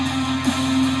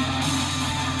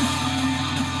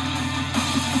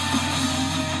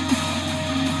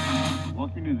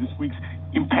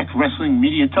Wrestling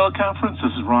Media Teleconference.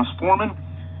 This is Ross Foreman.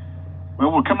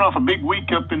 Well, we're coming off a big week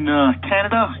up in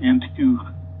Canada, and to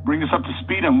bring us up to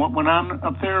speed on what went on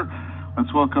up there,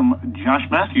 let's welcome Josh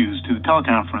Matthews to the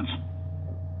teleconference.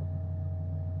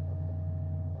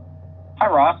 Hi,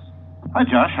 Ross. Hi,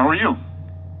 Josh. How are you?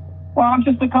 Well, I'm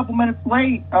just a couple minutes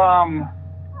late,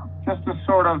 just to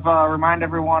sort of remind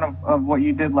everyone of what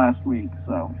you did last week,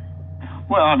 so...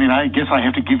 Well, I mean, I guess I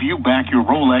have to give you back your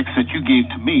Rolex that you gave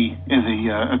to me as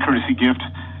a courtesy gift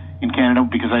in Canada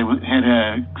because I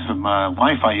had some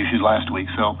Wi-Fi issues last week.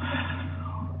 So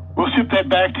we'll ship that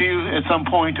back to you at some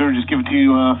point or just give it to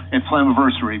you at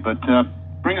Slammiversary. But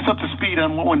bring us up to speed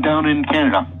on what went down in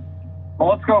Canada. Well,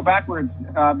 let's go backwards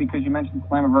because you mentioned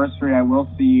Slammiversary. I will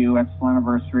see you at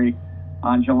Slammiversary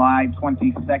on July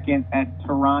 22nd in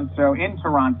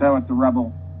Toronto at the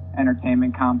Rebel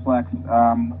Entertainment Complex.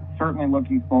 Certainly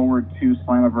looking forward to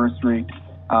Slammiversary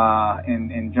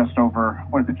in just over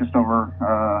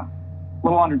a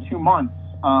little under 2 months.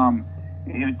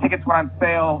 Tickets went on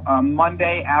sale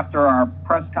Monday after our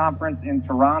press conference in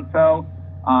Toronto.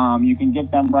 You can get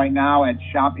them right now at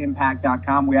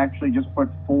shopimpact.com. We actually just put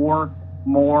 4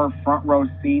 more front row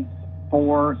seats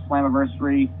for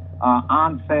Slammiversary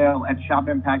on sale at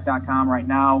shopimpact.com right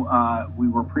now. We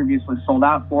were previously sold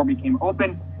out. 4 became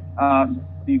open.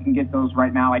 So you can get those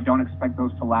right now. I don't expect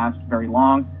those to last very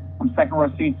long. Some second row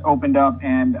seats opened up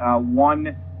and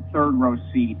 1 third row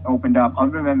seat opened up.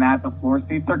 Other than that, the floor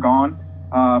seats are gone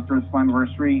for the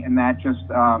Slammiversary, and that just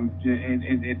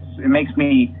it makes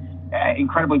me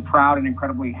incredibly proud and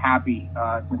incredibly happy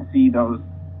to see those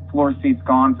floor seats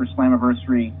gone for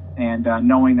Slammiversary, and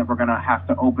knowing that we're going to have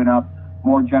to open up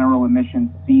more general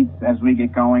admission seats as we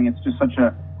get going. It's just such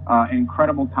an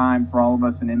incredible time for all of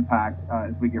us in Impact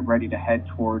as we get ready to head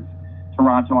towards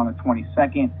Toronto on the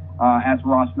 22nd. As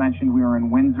Ross mentioned, we were in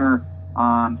Windsor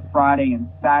on Friday and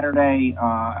Saturday,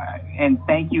 and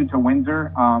thank you to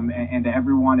Windsor and to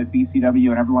everyone at BCW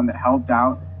and everyone that helped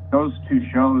out. Those 2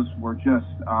 shows were just,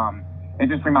 it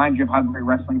just reminds you of how great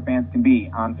wrestling fans can be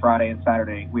on Friday and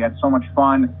Saturday. We had so much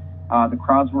fun. The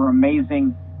crowds were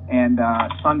amazing. And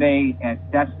Sunday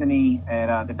at Destiny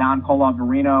at the Don Koloff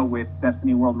Arena with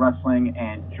Destiny World Wrestling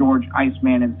and George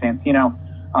Iceman and Santino.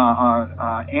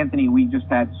 Anthony, we just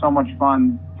had so much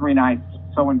fun. 3 nights,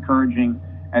 so encouraging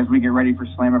as we get ready for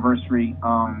Slammiversary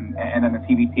and then the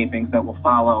TV tapings that will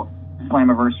follow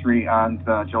Slammiversary on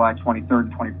July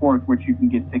 23rd and 24th, which you can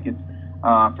get tickets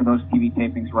for those TV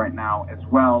tapings right now as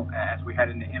well. As we head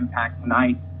into Impact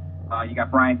tonight, you got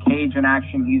Brian Cage in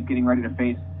action. He's getting ready to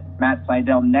face Matt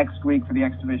Sydal next week for the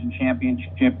X Division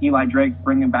Championship. Eli Drake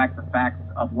bringing back the Facts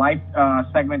of Life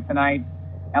segment tonight.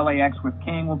 LAX with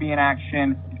King will be in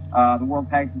action. The World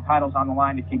Tag Team titles on the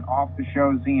line to kick off the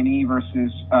show. Z&E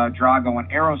versus Drago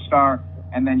and Aerostar.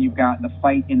 And then you've got the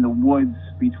fight in the woods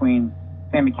between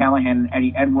Sami Callihan and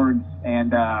Eddie Edwards.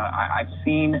 And I've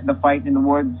seen the fight in the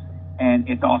woods, and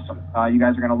it's awesome. You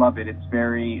guys are going to love it. It's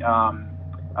very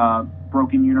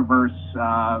Broken Universe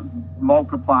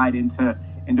multiplied into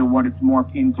what it's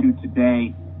morphed into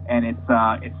today, and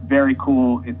it's very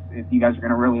cool. You guys are going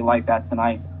to really like that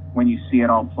tonight when you see it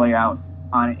all play out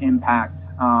on Impact.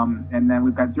 And then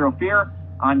we've got Zero Fear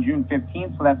on June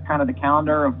 15th, so that's kind of the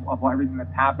calendar of everything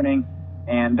that's happening.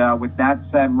 And with that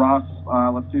said, Ross,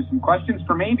 let's do some questions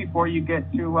for me before you get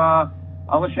to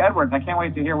Alicia Edwards. I can't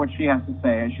wait to hear what she has to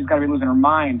say. She's got to be losing her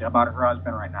mind about her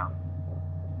husband right now.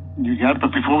 You got it,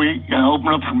 but before we open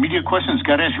up for media questions,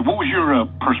 got to ask you, what was your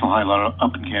personal highlight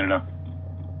up in Canada?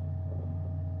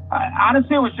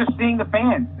 Honestly, it was just seeing the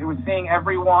fans. It was seeing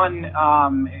everyone,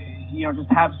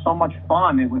 just have so much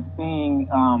fun. It was seeing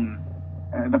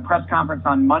the press conference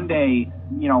on Monday.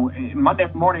 Monday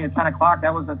morning at 10 o'clock,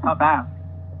 that was a tough ask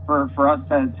for us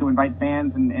to invite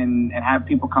fans and have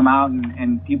people come out,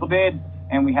 and people did,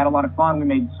 and we had a lot of fun. We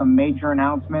made some major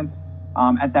announcements.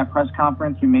 At that press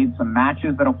conference, we made some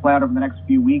matches that'll play out over the next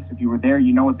few weeks. If you were there,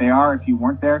 you know what they are. If you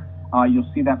weren't there, you'll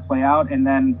see that play out. And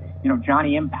then,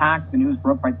 Johnny Impact, the news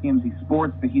broke by TMZ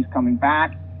Sports that he's coming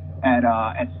back at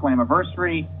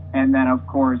Slammiversary. And then, of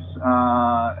course,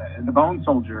 the Bone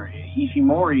Soldier,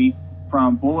 Ishimori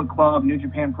from Bullet Club, New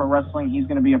Japan Pro Wrestling, he's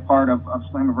going to be a part of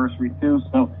Slammiversary too.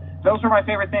 So those are my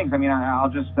favorite things. I mean, I'll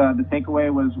just, the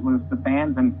takeaway was the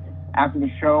fans. And after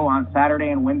the show on Saturday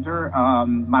in Windsor,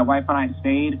 my wife and I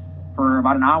stayed for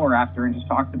about an hour after and just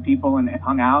talked to people and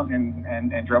hung out and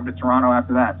drove to Toronto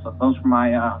after that. So those are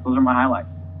my highlights.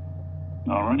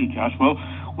 All righty, Josh. Well,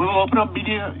 we'll open up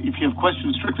media. If you have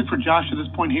questions strictly for Josh at this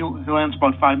point, he'll answer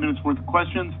about 5 minutes worth of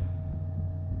questions.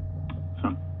 So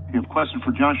if you have a question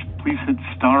for Josh, please hit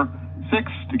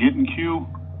 *6 to get in queue.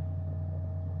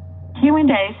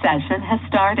 Q&A session has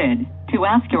started. To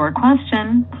ask your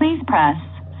question, please press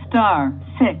star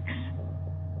 6.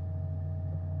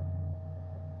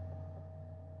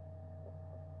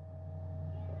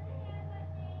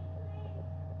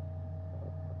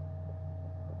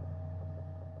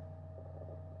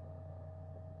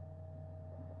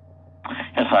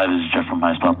 Yes, hi, this is Jeff from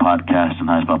Highspot Podcast and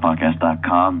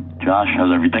highspotpodcast.com. Josh,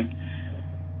 how's everything?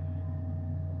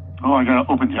 Oh, I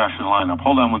gotta open Josh's lineup.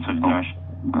 Hold on one second, Josh.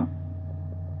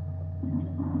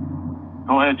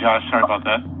 Go ahead, Josh. Sorry about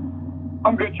that.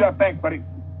 I'm good, Jeff. Thanks, buddy.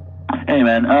 Hey,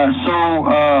 man. So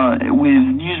with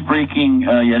news breaking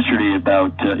yesterday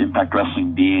about Impact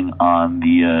Wrestling being on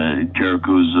the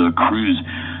Jericho's cruise,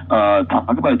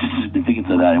 talk about just the significance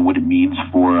of that and what it means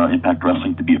for Impact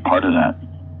Wrestling to be a part of that.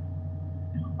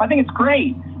 I think it's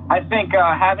great. I think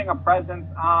having a presence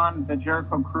on the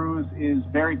Jericho Cruise is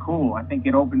very cool. I think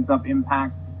it opens up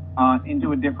Impact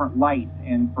into a different light.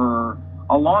 And for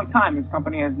a long time, this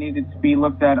company has needed to be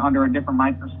looked at under a different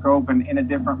microscope and in a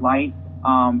different light.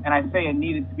 And I say it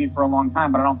needed to be for a long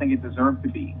time, but I don't think it deserved to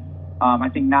be. I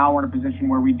think now we're in a position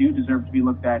where we do deserve to be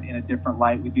looked at in a different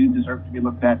light. We do deserve to be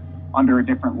looked at under a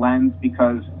different lens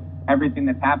because everything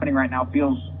that's happening right now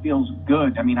feels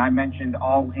good. I mean, I mentioned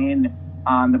All In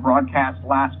on the broadcast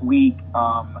last week.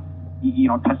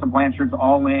 Tessa Blanchard's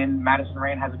All In. Madison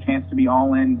Rayne has a chance to be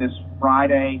All In this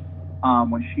Friday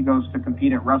when she goes to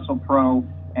compete at WrestlePro.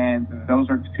 And those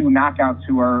are two knockouts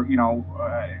who are,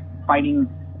 fighting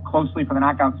closely for the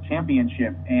Knockouts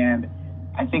Championship. And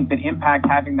I think that Impact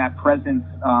having that presence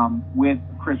with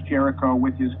Chris Jericho,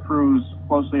 with his cruise,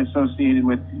 closely associated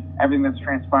with everything that's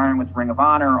transpiring with Ring of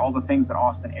Honor, all the things that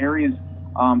Austin Aries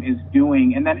is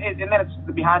doing, and then it's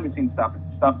the behind the scenes stuff.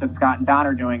 It's stuff that Scott and Don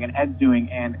are doing and Ed's doing,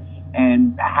 and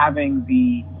having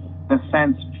the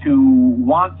sense to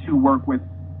want to work with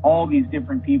all these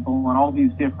different people and all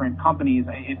these different companies.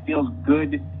 It feels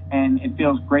good, and it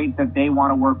feels great that they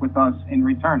want to work with us in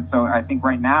return. So I think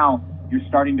right now you're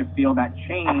starting to feel that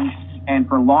change. And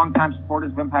for longtime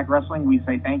supporters of Impact Wrestling, we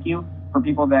say thank you. For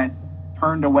people that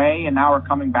turned away and now are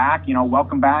coming back,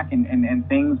 welcome back, and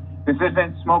things. This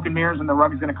isn't smoke and mirrors and the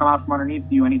rug is going to come out from underneath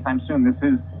you anytime soon. This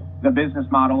is the business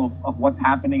model of what's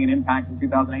happening in Impact in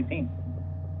 2018.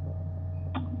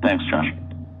 Thanks, Josh.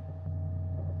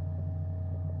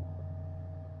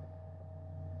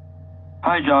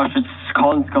 Hi, Josh. It's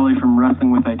Colin Scully from Wrestling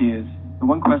with Ideas. The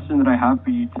one question that I have for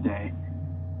you today,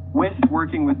 with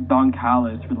working with Don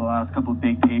Callis for the last couple of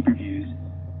big pay-per-views,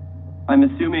 I'm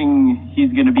assuming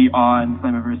he's going to be on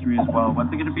Slammiversary as well.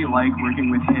 What's it going to be like working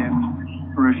with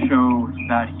him for a show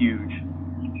that huge?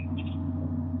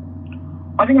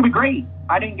 I think it'll be great.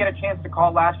 I didn't get a chance to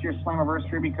call last year's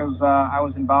Slammiversary because I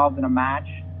was involved in a match.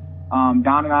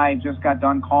 Don and I just got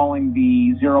done calling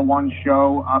the 0-1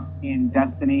 show up in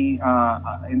Destiny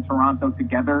in Toronto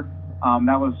together.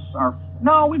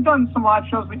 We've done some live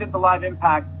shows. We did the Live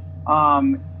Impact.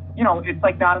 It's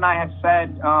like Don and I have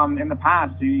said in the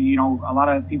past. A lot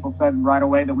of people said right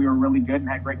away that we were really good and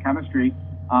had great chemistry.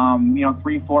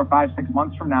 3, 4, 5, 6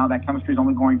 months from now, that chemistry is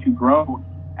only going to grow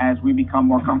as we become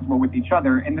more comfortable with each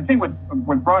other. And the thing with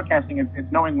broadcasting is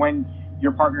it's knowing when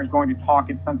your partner is going to talk.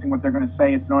 It's sensing what they're going to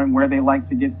say. It's knowing where they like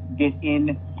to get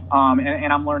in.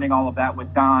 And I'm learning all of that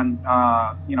with Don,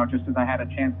 just as I had a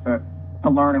chance to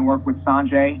learn and work with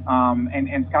Sanjay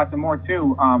and Scott D'Amore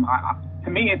too. To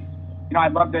me, it's,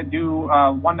 I'd love to do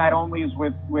one night onlys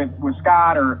with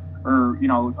Scott or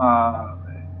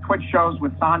Twitch shows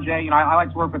with Sanjay. I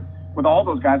like to work with all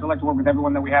those guys. I like to work with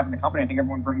everyone that we have in the company. I think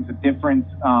everyone brings a different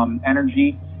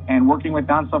energy, and working with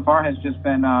Don so far has just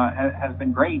been has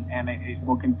been great, and it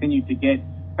will continue to get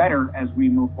better as we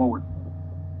move forward.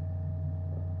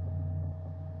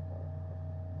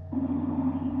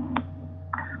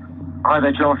 Hi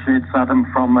there, Josh. It's Adam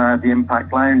from the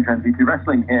Impact Lounge and VT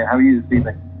Wrestling here. How are you this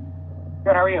evening?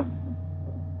 Good. How are you?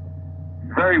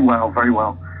 Very well, very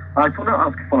well. I just want to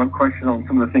ask a follow-up question on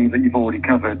some of the things that you've already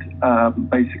covered,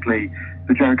 basically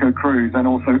the Jericho Cruise and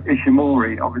also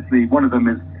Ishimori. Obviously, one of them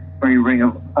is very Ring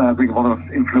of Honor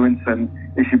influence, and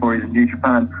Ishimori is in New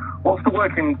Japan. What's the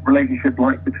working relationship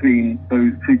like between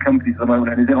those two companies at the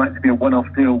moment? And is it like to be a one-off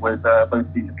deal with both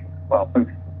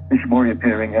Ishimori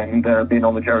appearing and being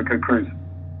on the Jericho Cruise?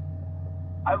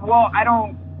 I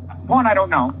don't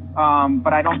know.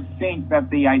 But I don't think that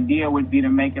the idea would be to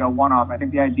make it a one-off. I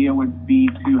think the idea would be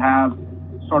to have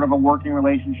sort of a working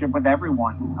relationship with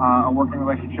everyone, a working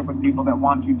relationship with people that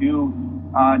want to do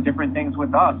different things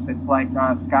with us. It's like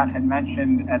Scott had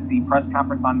mentioned at the press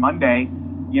conference on Monday,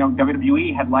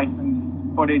 WWE had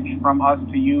licensed footage from us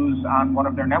to use on one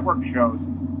of their network shows.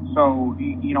 So,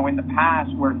 in the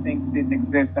past where things didn't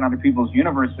exist in other people's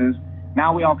universes,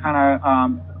 now we all kind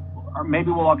of, or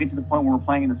maybe we'll all get to the point where we're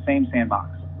playing in the same sandbox,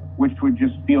 which would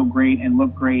just feel great and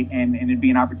look great, and it'd be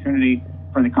an opportunity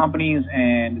for the companies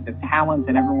and the talent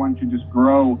and everyone to just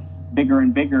grow bigger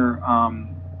and bigger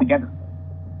together.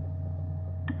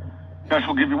 Josh,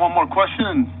 we'll give you one more question,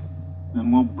 and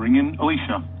then we'll bring in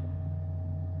Alicia.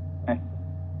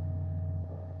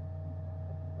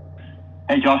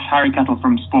 Hey Josh, Harry Kettle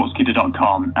from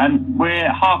Sportskeeda.com, and we're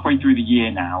halfway through the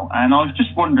year now, and I was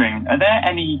just wondering, are there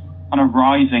any kind of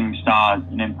rising stars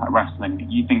in Impact Wrestling that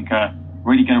you think are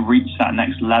really going to reach that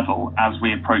next level as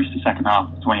we approach the second half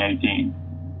of 2018?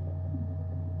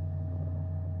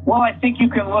 Well, I think you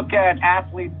can look at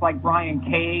athletes like Brian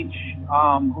Cage,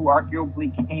 who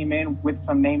arguably came in with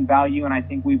some name value, and I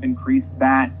think we've increased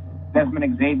that.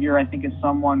 Desmond Xavier, I think, is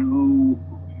someone who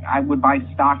I would buy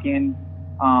stock in.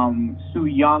 Sue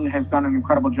Young has done an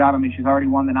incredible job. I mean, she's already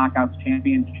won the Knockouts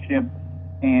Championship,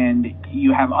 and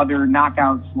you have other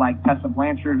knockouts like Tessa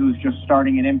Blanchard, who's just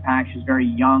starting in Impact. She's very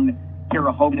young.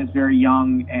 Kira Hogan is very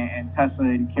young, and Tessa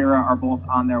and Kira are both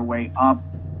on their way up.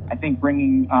 I think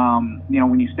bringing,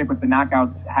 when you stick with the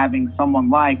knockouts, having someone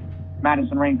like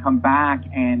Madison Rayne come back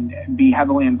and be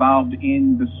heavily involved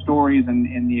in the stories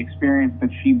and the experience that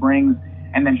she brings,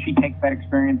 and then she takes that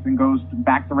experience and goes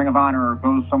back to Ring of Honor or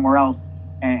goes somewhere else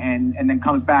and then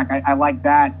comes back. I like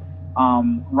that.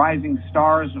 Rising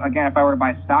stars, again, if I were to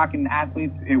buy stock in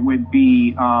athletes, it would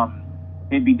be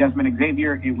it'd be Desmond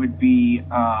Xavier. It would be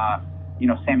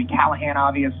Sami Callihan,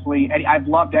 obviously. I've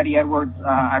loved Eddie Edwards.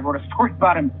 I wrote a story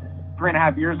about him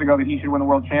 3.5 years ago that he should win the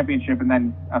world championship, and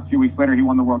then a few weeks later he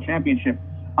won the world championship.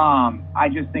 I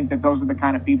just think that those are the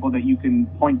kind of people that you can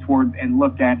point towards and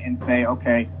look at and say,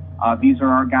 okay, these are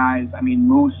our guys. I mean,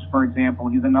 Moose, for example,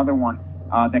 he's another one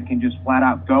that can just flat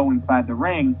out go inside the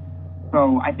ring.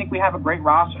 So I think we have a great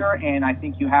roster, and I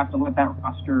think you have to let that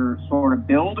roster sort of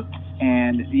build.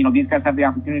 And, these guys have the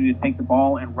opportunity to take the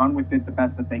ball and run with it the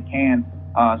best that they can.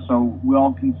 So we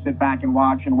all can sit back and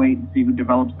watch and wait and see who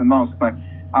develops the most. But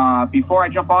before I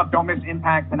jump off, don't miss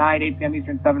Impact tonight, 8 p.m.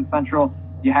 Eastern, 7 Central.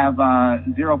 You have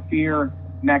Zero Fear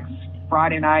next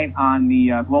Friday night on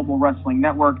the Global Wrestling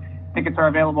Network. Tickets are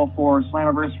available for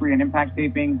Slammiversary and Impact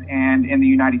tapings, and in the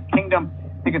United Kingdom,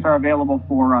 tickets are available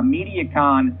for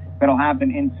MediaCon that'll happen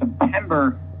in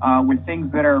September. With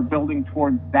things that are building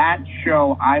towards that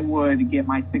show, I would get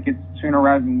my tickets sooner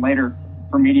rather than later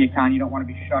for MediaCon. You don't want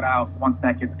to be shut out once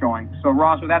that gets going. So,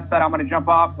 Ross, with that said, I'm going to jump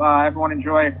off. Everyone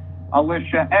enjoy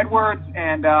Alicia Edwards,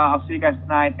 and I'll see you guys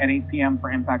tonight at 8 p.m.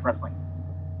 for Impact Wrestling.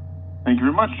 Thank you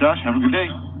very much, Josh. Have a good day.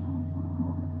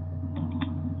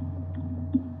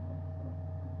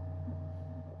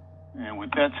 And with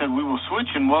that said, we will switch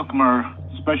and welcome our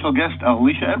special guest,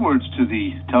 Alicia Edwards, to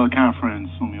the teleconference.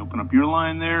 Let me open up your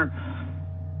line there.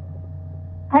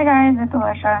 Hi, guys. It's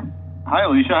Alicia. Hi,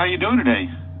 Alicia. How you doing today?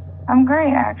 I'm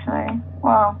great, actually.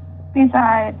 Well,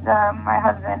 besides my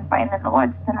husband fighting in the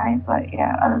woods tonight, but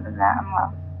yeah, other than that, I'm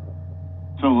well.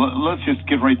 So let's just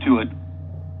get right to it.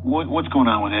 What's going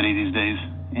on with Eddie these days,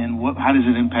 and how does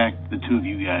it impact the two of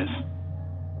you guys?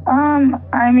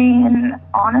 I mean,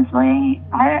 honestly,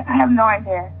 I have no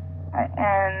idea.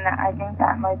 And I think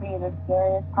that might be the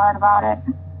scariest part about it.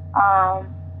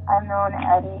 I've known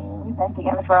Eddie, we've been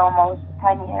together for almost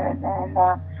 10 years, and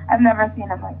I've never seen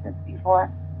him like this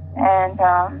before. And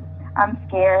I'm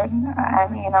scared. I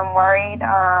mean, I'm worried.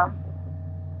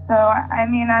 So,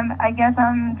 I guess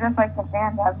I'm just like the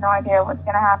fans. I have no idea what's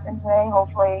going to happen today.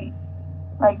 Hopefully,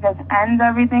 this ends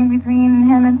everything between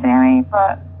him and Sami,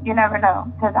 but you never know,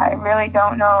 because I really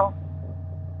don't know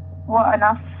what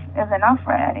enough is enough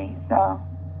for Eddie, so.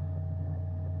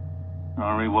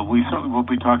 All right, well, we certainly will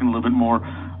be talking a little bit more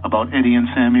about Eddie and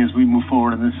Sami as we move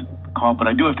forward in this call, but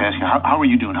I do have to ask you, how are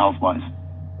you doing health-wise?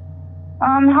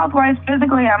 Health-wise,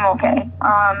 physically, I'm okay.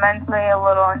 Mentally, a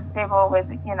little unstable with,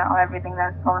 everything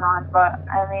that's going on, but,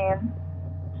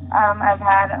 I've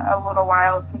had a little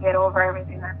while to get over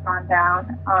everything that's gone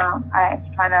down. I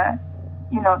kind of,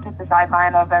 took the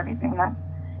sideline of everything that's,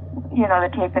 the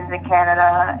tapings in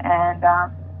Canada and,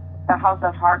 the House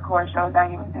of Hardcore shows that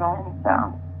he was doing.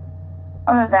 So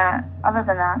other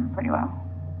than that, I'm pretty well.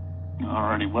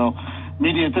 Alrighty, well,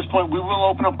 media, at this point, we will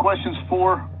open up questions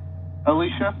for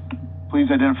Alicia. Please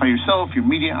identify yourself, your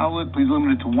media outlet. Please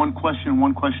limit it to one question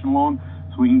alone,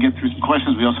 so we can get through some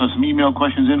questions. We also have some email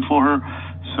questions in for her.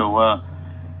 So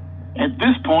at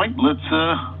this point, let's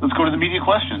go to the media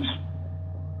questions.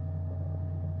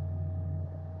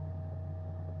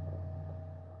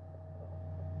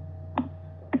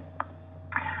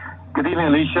 Good evening,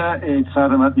 Alicia. It's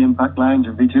Adam at the Impact Lounge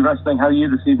of V2 Wrestling. How are you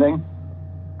this evening?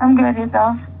 I'm good.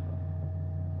 Yourself?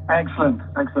 Excellent.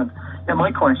 Yeah,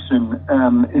 my question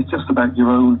is just about your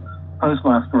own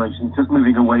personal aspirations, just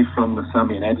moving away from the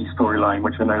Sammy and Eddie storyline,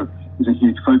 which I know is a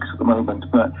huge focus at the moment.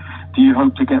 But do you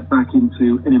hope to get back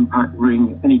into an Impact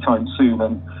ring anytime soon?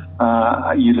 And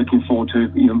are you looking forward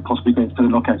to even possibly going to the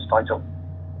Knockouts title?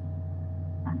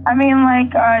 I mean,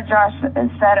 like Josh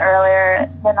said earlier,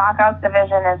 the Knockouts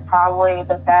division is probably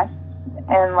the best,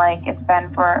 and like it's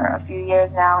been for a few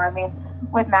years now. I mean,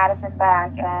 with Madison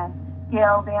back and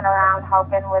Gail being around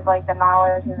helping with like the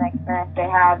knowledge and the experience they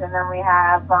have, and then we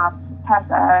have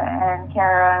Tessa and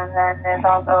Kara, and then there's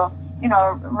also, you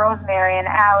know, Rosemary and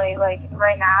Allie. Like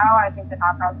right now, I think the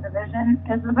Knockouts division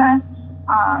is the best.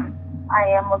 I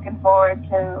am looking forward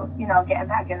to, you know, getting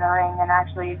back in the ring and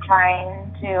actually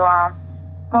trying to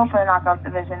go for the Knockouts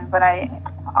division. But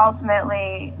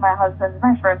ultimately, my husband's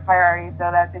my first priority, so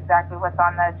that's exactly what's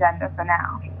on the agenda for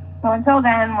now. So until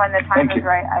then, when the time is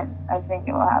right, I think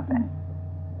it will happen.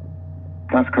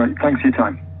 That's great. Thanks for your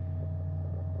time.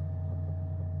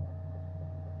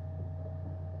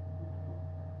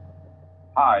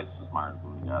 Hi, this is Myron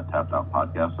from the Tapped Out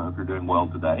Podcast. I hope you're doing well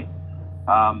today.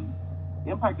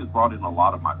 Impact has brought in a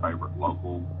lot of my favorite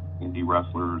local indie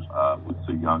wrestlers with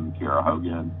Sue Young and Kiera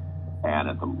Hogan. And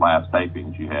at the last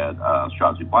tapings, you had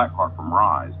Shotzi Blackheart from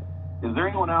Rise. Is there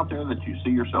anyone out there that you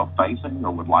see yourself facing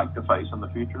or would like to face in the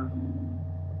future?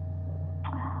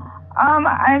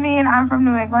 I mean, I'm from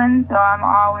New England, so I'm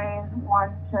always one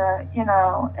to, you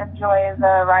know, enjoy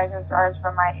the rising stars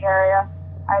from my area.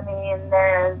 I mean,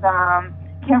 there's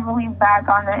Kimberly's back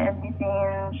on the indie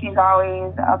scene. She's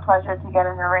always a pleasure to get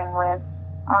in the ring with.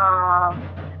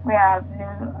 We have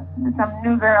some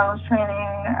new girls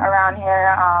training around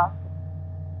here.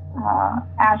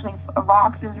 Ashley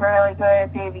Vox is really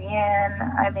good. Davey Ann.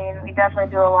 I mean, we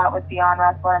definitely do a lot with Beyond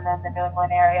Wrestling in the New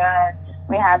England area. And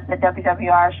we have the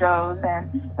WWR shows,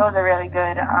 and those are really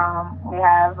good. We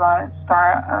have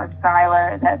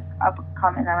Skylar that's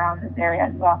upcoming around this area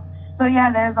as well. So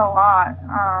yeah, there's a lot.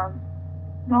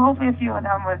 So hopefully a few of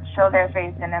them would show their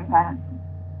face in Impact.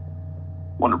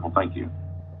 Wonderful, thank you.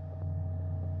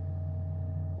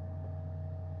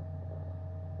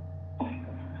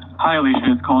 Hi,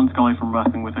 Alicia. It's Colin Scully from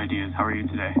Wrestling with Ideas. How are you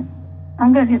today?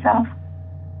 I'm good. Yourself?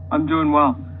 I'm doing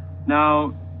well.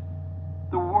 Now,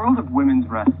 the world of women's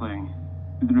wrestling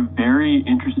is in a very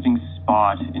interesting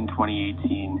spot in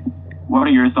 2018. What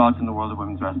are your thoughts on the world of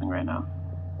women's wrestling right now?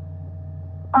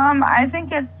 I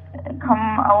think it's come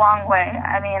a long way.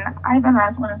 I mean, I've been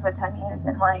wrestling for 10 years,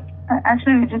 and like,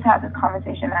 actually, we just had this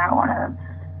conversation at one of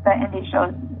the indie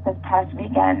shows this past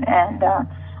weekend, and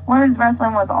women's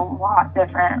wrestling was a lot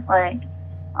different. Like,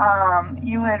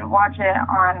 you would watch it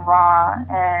on Raw,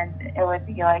 and it would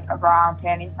be like a bra and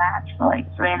panties match for like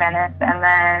 3 minutes, and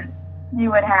then you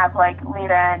would have like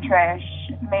Lita and Trish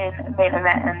main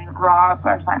event in Raw,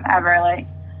 first time ever. Like,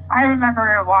 I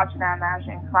remember watching that match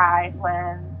and cried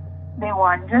when they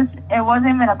won. Just, it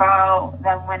wasn't even about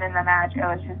them winning the match. It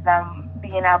was just them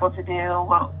being able to do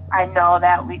what I know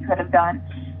that we could have done.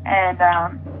 And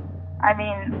I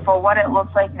mean, for what it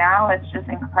looks like now, it's just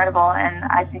incredible, and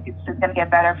I think it's just going to get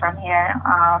better from here.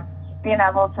 Being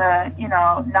able to, you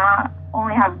know, not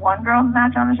only have one girls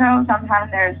match on the show,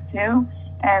 sometimes there's two,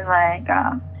 and like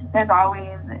there's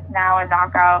always now a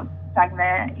knockout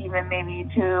segment, even maybe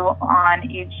 2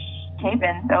 on each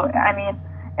taping. So I mean,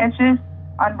 it's just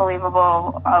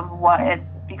unbelievable of what it's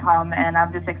become, and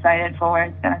I'm just excited for where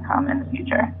it's going to come in the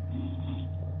future.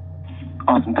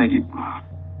 Awesome, thank you.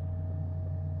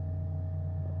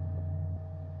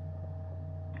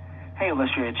 Hey,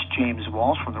 Alicia, it's James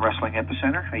Walsh from the Wrestling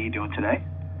Epicenter. How you doing today?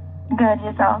 Good.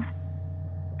 Yourself?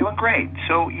 Doing great.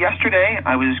 So yesterday,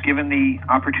 I was given the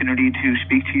opportunity to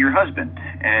speak to your husband,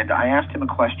 and I asked him a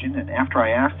question, and after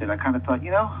I asked it, I kind of thought, you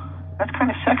know, that's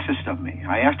kind of sexist of me.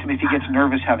 I asked him if he gets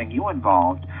nervous having you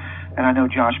involved, and I know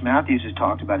Josh Matthews has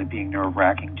talked about it being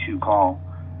nerve-wracking to call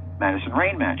Madison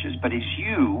Rain matches, but it's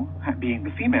you, being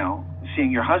the female, seeing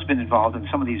your husband involved in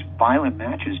some of these violent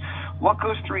matches. What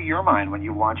goes through your mind when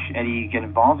you watch Eddie get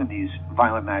involved in these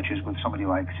violent matches with somebody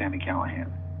like Sami Callihan?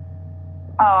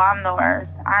 Oh, I'm the worst.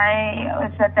 I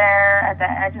would sit there at the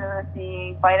edge of the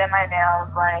seat, biting my nails,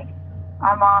 like,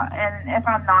 and if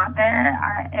I'm not there,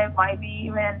 it might be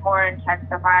even more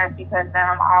intensified, because then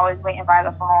I'm always waiting by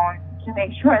the phone to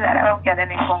make sure that I don't get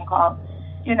any phone calls,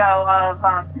 you know, of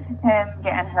him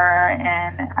getting hurt.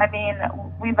 And I mean,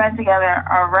 we've been together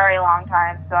a very long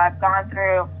time, so I've gone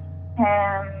through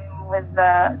him with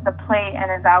the plate in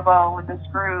his elbow with the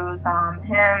screws,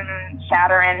 him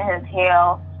shattering his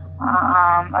heel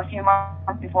a few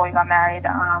months before we got married,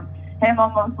 him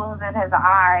almost losing his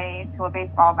eye to a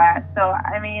baseball bat. So,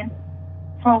 I mean,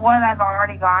 for what I've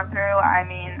already gone through, I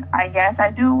mean, I guess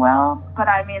I do well, but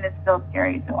I mean, it's still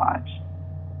scary to watch.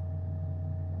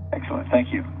 Excellent.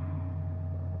 Thank you.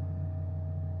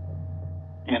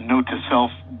 And note to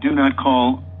self, do not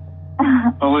call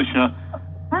Alicia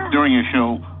during a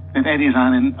show that Eddie's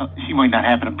on, and she might not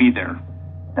happen to be there.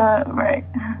 Right.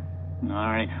 All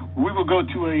right. We will go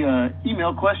to a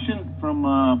email question from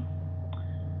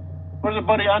where's our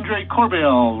buddy Andre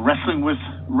Corbell, Wrestling with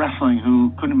Wrestling,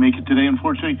 who couldn't make it today,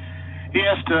 unfortunately. He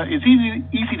asked, it's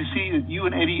easy to see that you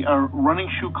and Eddie are running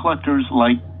shoe collectors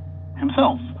like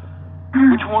himself.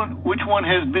 Which one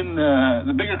has been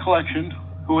the bigger collection?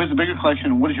 Who has the bigger collection?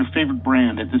 And what is your favorite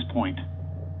brand at this point?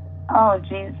 Oh,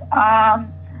 geez.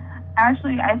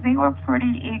 Actually, I think we're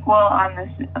pretty equal on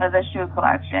the shoe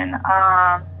collection.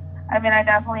 I mean, I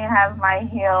definitely have my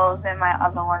heels and my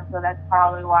other ones, so that's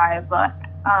probably why. But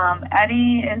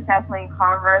Eddie is definitely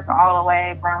Converse all the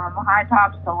way from high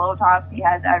tops to low tops. He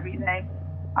has everything.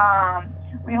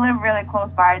 We live really close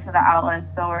by to the outlets,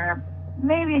 so we're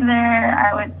maybe there,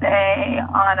 I would say,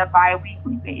 on a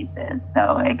bi-weekly basis.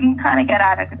 So it can kind of get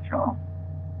out of control.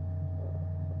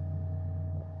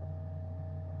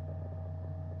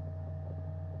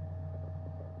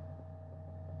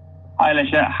 Hi,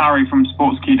 Alicia. Harry from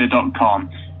SportsKeeda.com.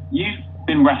 You've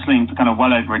been wrestling for kind of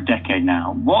well over a decade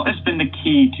now. What has been the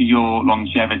key to your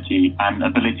longevity and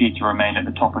ability to remain at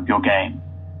the top of your game?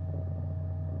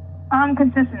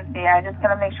 Consistency. I just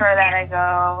gotta make sure that I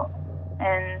go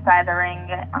inside the ring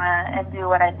and do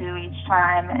what I do each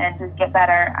time and just get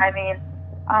better. I mean,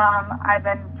 I've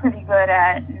been pretty good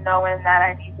at knowing that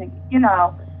I need to,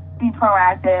 be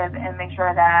proactive and make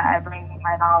sure that I bring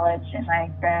my knowledge and my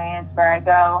experience where I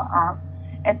go.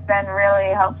 It's been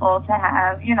really helpful to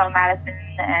have, Madison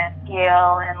and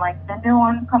Gail and the new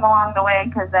ones come along the way,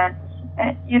 because then,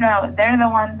 they're the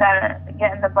ones that are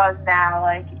getting the buzz now.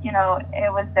 It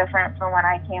was different from when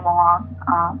I came along.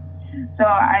 So,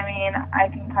 I mean, I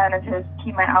can kind of just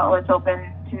keep my outlets open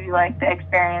to the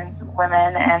experienced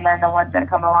women and then the ones that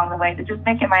come along the way to just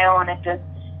make it my own and just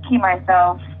keep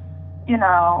myself,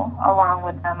 along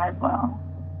with them as well.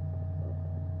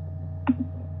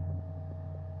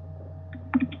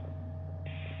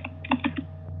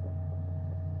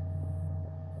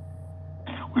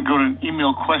 We go to an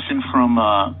email question from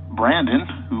Brandon,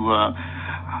 who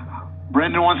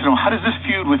Brandon wants to know, how does this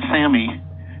feud with Sammy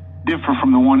differ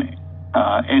from the one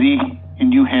Eddie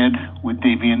and you had with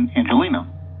Davey and Angelina?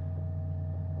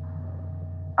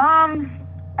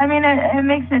 I mean, it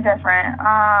makes it different.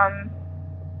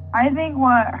 I think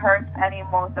what hurts Eddie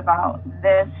most about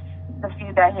the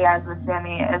feud that he has with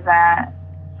Sammy is that,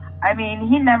 I mean,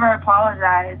 he never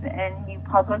apologized, and he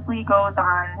publicly goes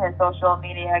on his social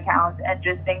media accounts and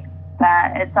just thinks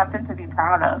that it's something to be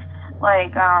proud of.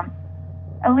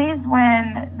 At least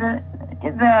when the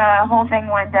whole thing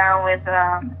went down with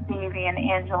Davey and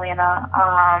Angelina,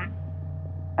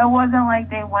 it wasn't like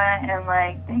they went and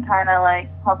they kind of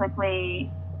publicly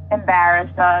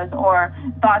embarrassed us or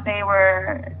thought they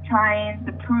were trying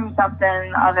to prove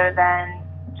something other than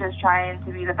just trying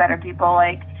to be the better people.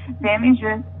 Sammy's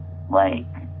just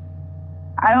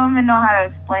I don't even know how to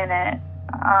explain it.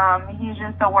 He's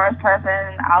just the worst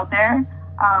person out there.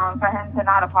 For him to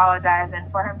not apologize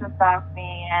and for him to stalk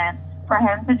me and for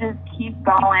him to just keep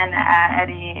going at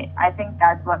Eddie, I think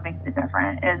that's what makes it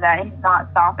different, is that he's not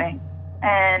stopping.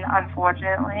 And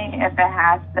unfortunately, if it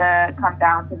has to come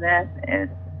down to this,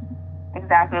 it's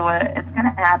exactly what it's going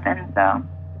to happen. So,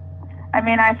 I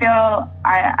mean, I feel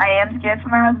I am scared for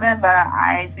my husband, but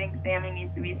I think Sammy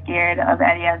needs to be scared of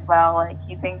Eddie as well.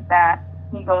 He thinks that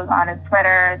he goes on his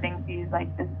Twitter, thinks he's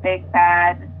this big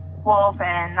bad wolf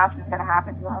and nothing's going to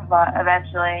happen to him, but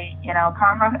eventually,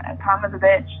 karma's a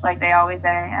bitch, like they always say.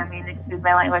 I mean, excuse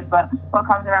my language, but what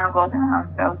comes around goes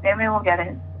around. So Sammy will get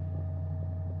it.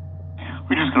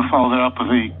 We're just going to follow that up with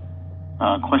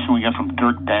a question we got from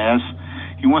Dirk Daz.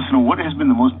 He wants to know, what has been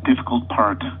the most difficult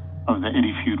part of the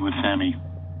Eddie feud with Sammy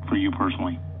for you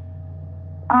personally?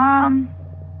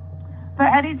 For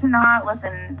Eddie to not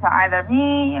listen to either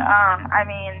me, I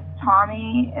mean,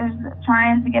 Tommy is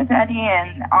trying to get to Eddie,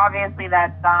 and obviously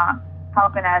that's not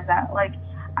helping as that.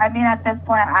 I mean, at this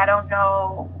point, I don't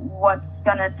know what's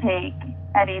going to take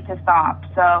Eddie to stop.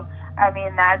 So, I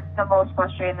mean, that's the most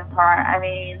frustrating part. I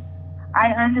mean, I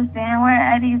understand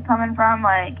where Eddie's coming from.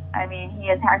 I mean, he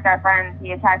attacked our friends.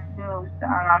 He attacked Zeus.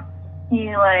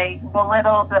 He,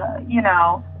 belittled,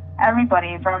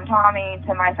 everybody from Tommy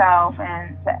to myself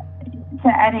and to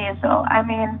Eddie. So, I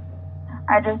mean,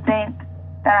 I just think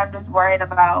that I'm just worried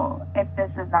about if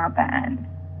this is not the end.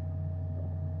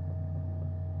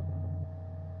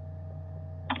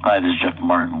 Hi, this is Jeff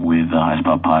Martin with High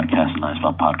Spot Podcast and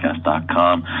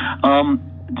highspotpodcast.com. I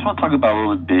just want to talk about a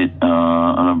little bit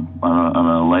on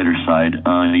a lighter side.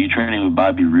 You're training with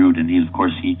Bobby Roode, and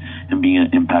him being an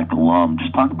Impact alum.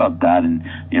 Just talk about that, and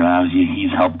how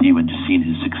he's helped you, and just seeing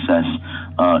his success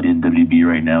in WB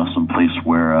right now, some place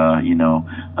where he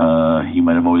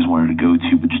might have always wanted to go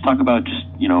to. But just talk about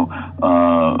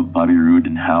Bobby Roode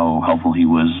and how helpful he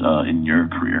was in your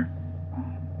career.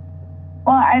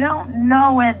 Well, I don't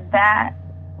know where that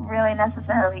really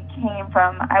necessarily came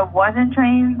from. I wasn't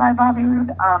trained by Bobby Roode.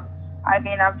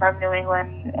 I'm from New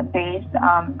England based.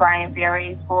 Brian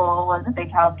Fury's school was a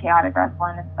big help, chaotic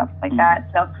wrestling and stuff like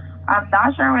that. So I'm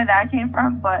not sure where that came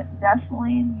from, but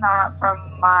definitely not from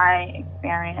my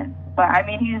experience. But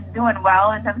he's doing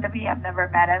well in WWE. I've never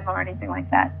met him or anything like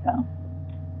that. So.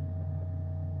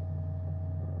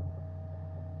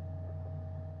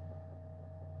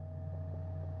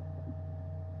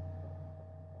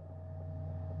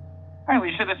 Hi,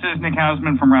 Alicia. This is Nick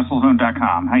Hausman from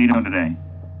WrestleZone.com. How you doing today?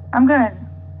 I'm good.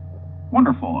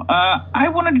 Wonderful. I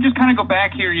wanted to just kind of go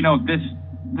back here. This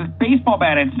baseball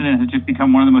bat incident has just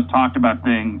become one of the most talked about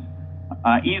things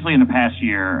easily in the past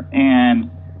year. And,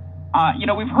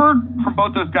 we've heard from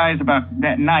both those guys about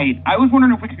that night. I was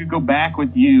wondering if we could go back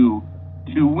with you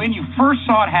to when you first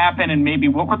saw it happen, and maybe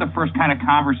what were the first kind of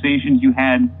conversations you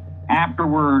had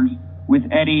afterwards with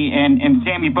Eddie and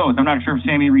Sammy both. I'm not sure if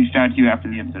Sammy reached out to you after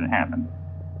the incident happened.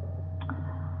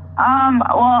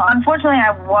 Well, unfortunately,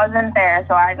 I wasn't there,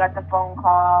 so I got the phone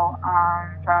call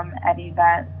from Eddie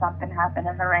that something happened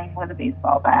in the ring with a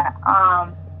baseball bat.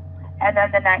 And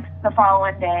then the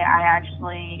following day, I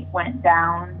actually went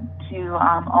down to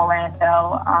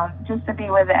Orlando just to be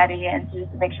with Eddie and just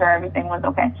to make sure everything was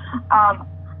okay. I'm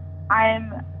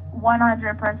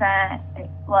 100%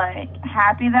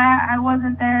 happy that I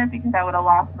wasn't there, because I would have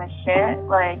lost my shit.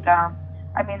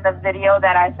 The video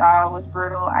that I saw was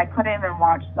brutal. I couldn't even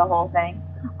watch the whole thing.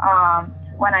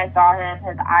 When I saw him,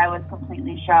 his eye was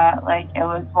completely shut. It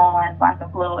was swollen, black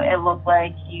and blue. It looked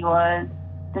like he was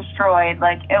destroyed.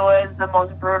 It was the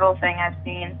most brutal thing I've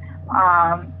seen.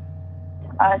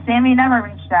 Sammy never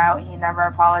reached out. He never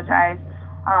apologized.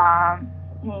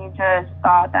 He just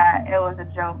thought that it was a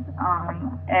joke,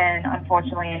 and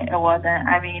unfortunately it wasn't.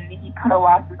 He could have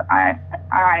lost his eye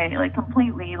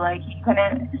completely.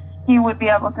 He would be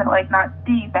able to not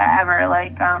see forever.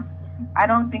 I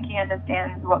don't think he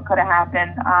understands what could have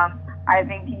happened. I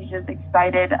think he's just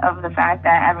excited of the fact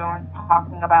that everyone's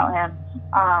talking about him,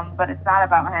 but it's not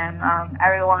about him.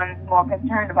 Everyone's more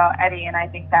concerned about Eddie, and I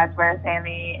think that's where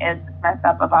Sammy is messed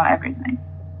up about everything.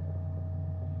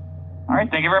 All right,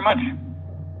 thank you very much.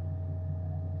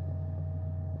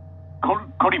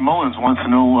 Cody Mullins wants to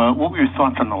know, what were your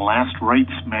thoughts on the last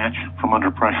rights match from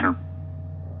Under Pressure?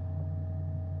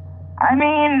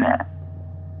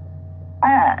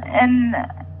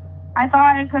 I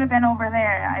thought it could have been over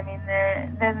there.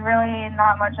 There's really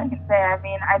not much I can say.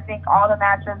 I think all the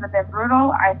matches have been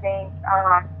brutal. I think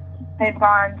they've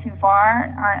gone too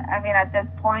far. At this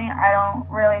point, I don't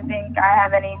really think I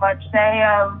have any much say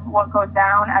of what goes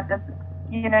down at this,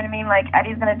 you know what I mean?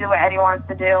 Eddie's going to do what Eddie wants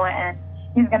to do, and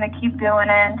he's going to keep doing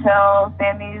it until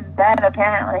Sammy's dead,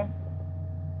 apparently.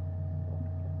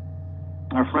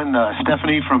 Our friend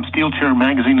Stephanie from Steel Chair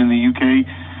Magazine in the UK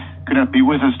could not be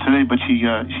with us today, but she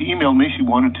emailed me. She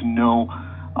wanted to know,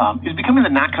 is becoming the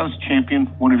Knockouts champion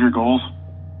one of your goals?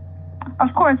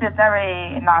 Of course, it's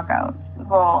every Knockouts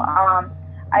goal.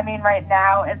 Right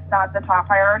now, it's not the top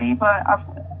priority, but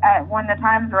when the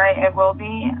time's right, it will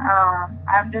be.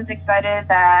 I'm just excited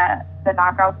that the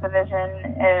Knockouts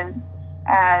division is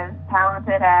as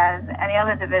talented as any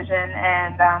other division,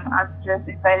 and I'm just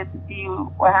excited to see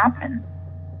what happens.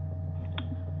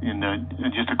 And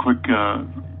just a quick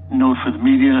note for the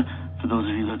media, for those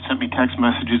of you that sent me text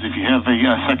messages, if you have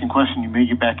a second question, you may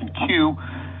get back in queue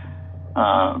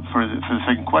for the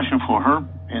second question for her.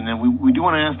 And then we do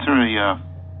want to answer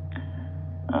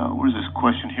where's this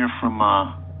question here from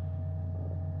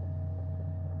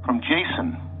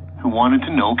Jason, who wanted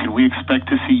to know, can we expect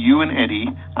to see you and Eddie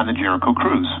on the Jericho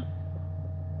Cruise?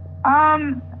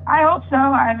 I hope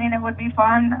so. It would be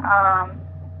fun.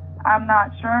 I'm not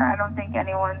sure. I don't think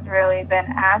anyone's really been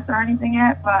asked or anything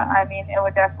yet, but it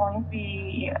would definitely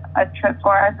be a trip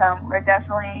for us.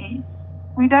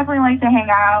 We definitely like to hang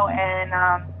out and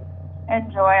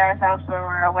enjoy ourselves when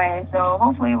we're away. So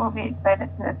hopefully we'll be excited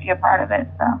to be a part of it.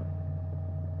 So.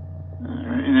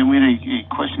 And then we had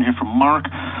a question here from Mark,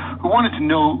 who wanted to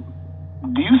know,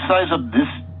 do you size up this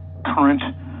current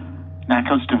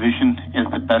Knockouts division as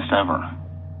the best ever,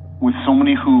 with so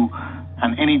many who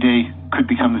on any day could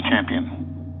become the champion?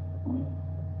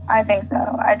 I think so.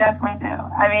 I definitely do.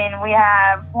 I mean, we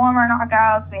have former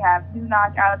knockouts, we have new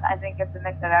knockouts. I think it's a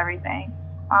mix of everything.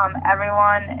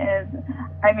 Everyone is,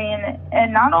 I mean,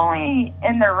 and not only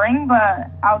in the ring,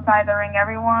 but outside the ring,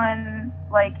 everyone,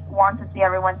 like, wants to see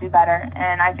everyone do better.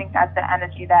 And I think that's the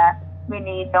energy that we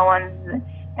need. No one's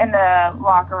in the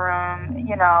locker room,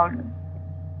 you know,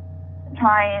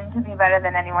 trying to be better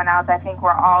than anyone else. I think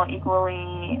we're all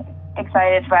equally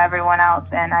excited for everyone else,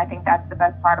 and I think that's the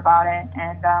best part about it.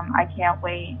 And I can't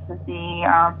wait to see,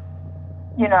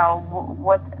 you know,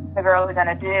 what the girls are going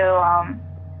to do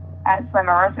at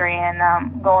Slammiversary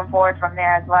and going forward from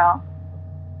there as well.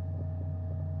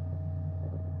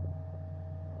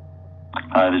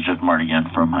 Hi, this is Jeff Martin again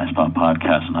from High Spot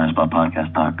Podcast and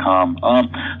highspotpodcast.com.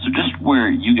 So just where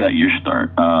you got your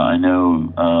start, I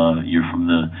know you're from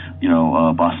the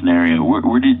Boston area.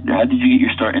 How did you get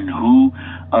your start, and who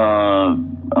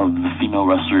of the female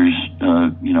wrestlers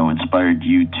inspired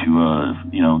you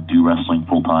to do wrestling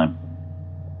full time?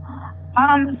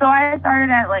 So I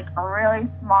started at like a really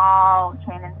small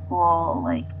training school,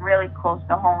 like really close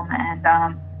to home,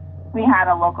 and we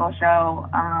had a local show,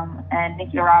 and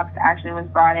Nikki Rocks actually was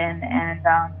brought in, and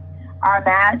our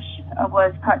match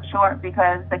was cut short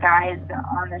because the guys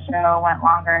on the show went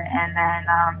longer, and then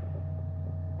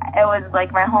it was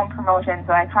like my home promotion,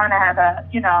 so I kind of had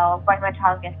to, bite my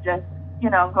tongue and just,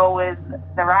 go with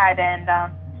the ride. And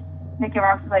Nikki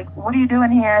Rocks was like, "What are you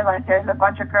doing here? Like, there's a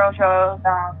bunch of girl shows.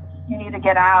 You need to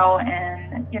get out,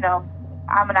 and,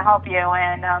 I'm going to help you."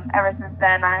 And ever since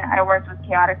then, I worked with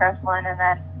Chaotic Wrestling, and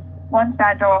then once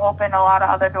that door opened, a lot of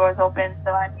other doors opened.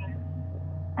 So, I mean,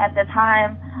 at the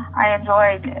time, I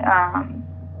enjoyed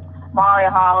Molly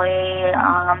Holly,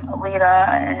 Lita,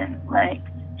 and, like,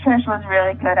 Trish was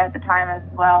really good at the time as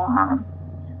well.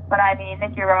 But, I mean,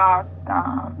 Nikki Ross,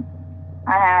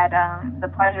 I had the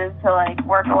pleasure to, like,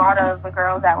 work a lot of the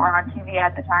girls that were on TV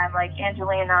at the time, like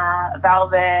Angelina,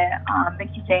 Velvet,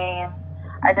 Mickie James.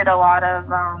 I did a lot of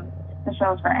the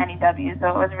shows for NEW, so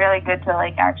it was really good to,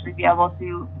 like, actually be able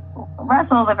to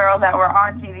wrestle the girls that were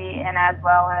on TV, and as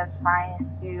well as trying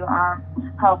to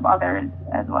help others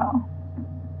as well.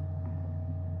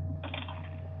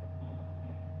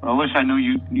 Well, Alicia, I know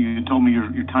you told me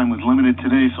your time was limited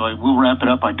today, so I will wrap it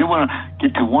up. I do want to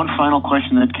get to one final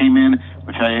question that came in,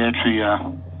 which I actually I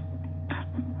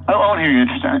want to hear your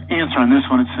answer on this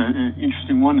one. It's an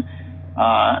interesting one.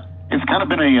 It's kind of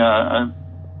been a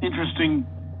interesting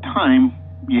time.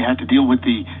 You had to deal with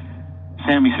the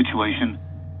Sammy situation,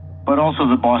 but also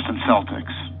the Boston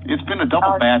Celtics. It's been a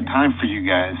double bad time for you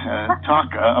guys.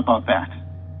 Talk about that.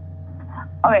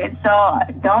 Okay, so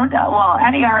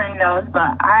Eddie already knows,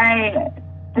 but I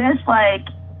dislike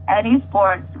any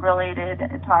sports related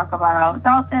talk about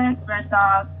Celtics, Red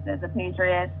Sox, the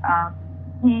Patriots.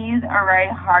 He's a very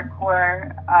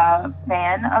hardcore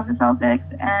fan of the Celtics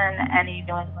and any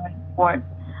New England sports.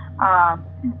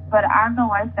 But I'm the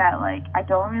wife that, like, I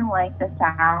don't really like the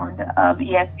sound of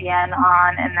ESPN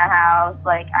on in the house.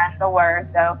 Like, I'm the worst.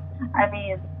 So, I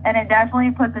mean, and it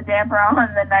definitely puts a damper on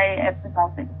the night if the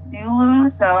Celtics do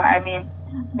lose. So, I mean,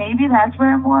 maybe that's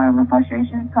where more of the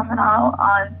frustration is coming out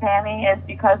on Sammy, is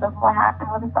because of what happened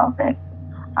with the Celtics.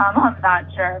 I'm not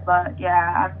sure, but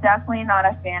yeah, I'm definitely not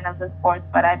a fan of the sports.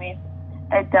 But I mean,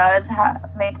 it does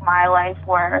make my life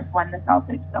worse when the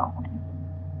Celtics don't win.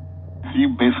 So you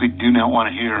basically do not want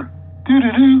to hear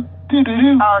doo-doo-doo,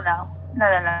 doo-doo-doo. Oh, no.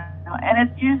 And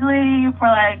it's usually for,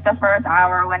 like, the first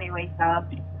hour when he wakes up,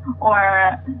 or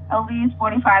at least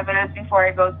 45 minutes before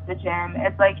he goes to the gym.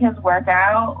 It's like his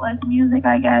workout, like, music,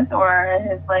 I guess, or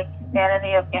his, like,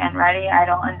 sanity of getting ready. I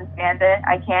don't understand it.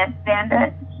 I can't stand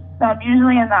it. So I'm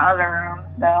usually in the other room,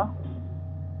 so.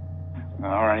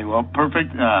 All right, well,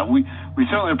 perfect. We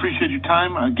certainly appreciate your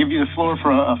time. I'll give you the floor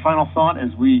for a final thought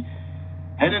as we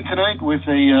head in tonight with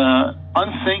a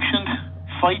unsanctioned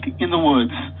fight in the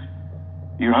woods.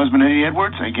 Your husband, Eddie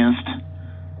Edwards, against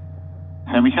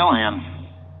Sammy Callahan.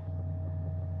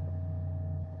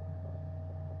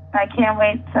 I can't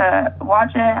wait to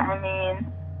watch it. I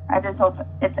mean, I just hope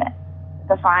it's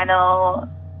the final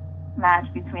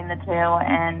match between the two.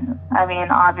 And, I mean,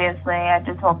 obviously, I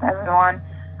just hope everyone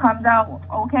comes out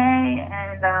okay.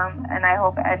 And I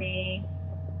hope Eddie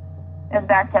is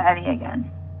back to Eddie again.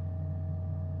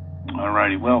 All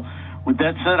righty. Well, with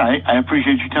that said, I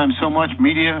appreciate your time so much.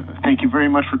 Media, thank you very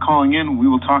much for calling in. We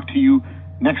will talk to you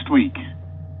next week.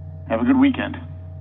 Have a good weekend.